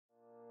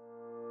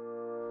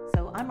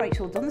So I'm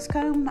Rachel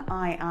Dunscombe.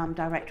 I am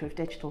Director of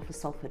Digital for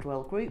Salford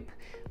Royal Group,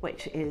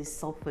 which is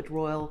Salford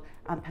Royal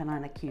and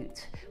Pennine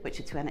Acute, which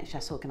are two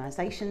NHS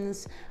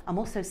organisations. I'm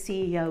also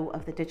CEO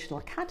of the Digital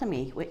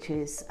Academy, which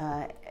is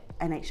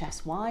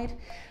NHS-wide.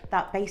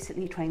 That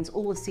basically trains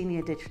all the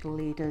senior digital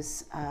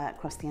leaders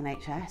across the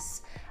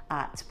NHS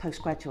at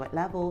postgraduate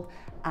level,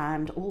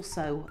 and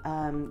also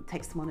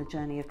takes them on a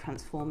journey of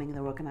transforming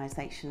their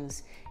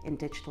organisations in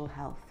digital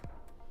health.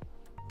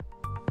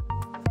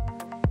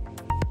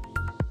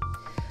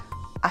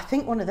 I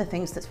think one of the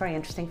things that's very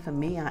interesting for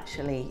me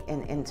actually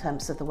in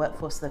terms of the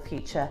workforce of the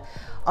future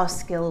are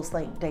skills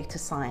like data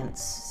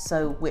science.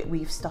 So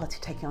we've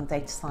started taking on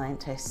data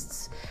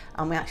scientists,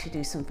 and we actually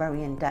do some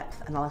very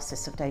in-depth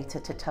analysis of data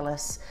to tell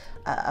us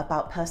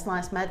about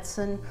personalised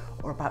medicine,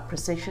 or about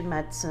precision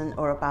medicine,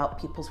 or about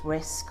people's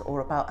risk,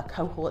 or about a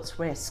cohort's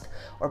risk,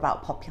 or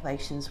about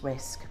population's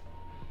risk.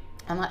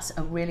 And that's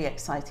a really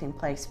exciting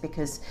place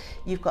because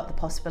you've got the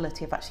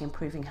possibility of actually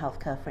improving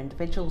healthcare for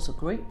individuals or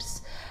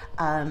groups,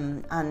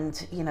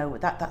 and you know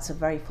that's a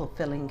very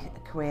fulfilling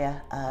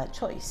career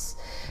choice.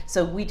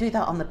 So we do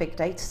that on the big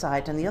data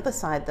side, and the other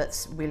side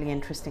that's really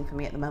interesting for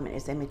me at the moment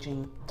is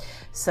imaging.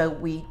 So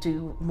we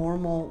do more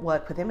and more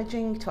work with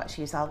imaging to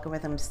actually use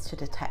algorithms to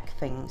detect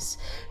things.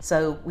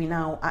 So we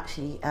now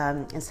actually,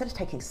 instead of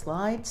taking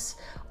slides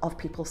of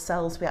people's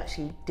cells, we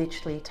actually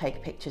digitally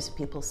take pictures of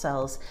people's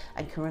cells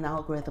and can run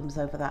algorithms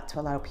over that to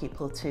allow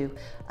people to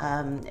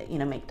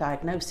make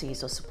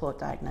diagnoses or support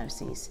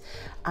diagnoses.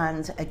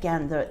 And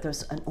again,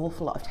 there's an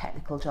awful lot of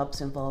technical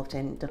jobs involved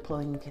in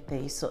deploying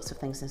these sorts of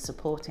things and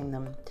supporting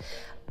them.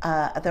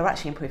 They're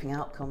actually improving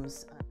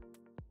outcomes.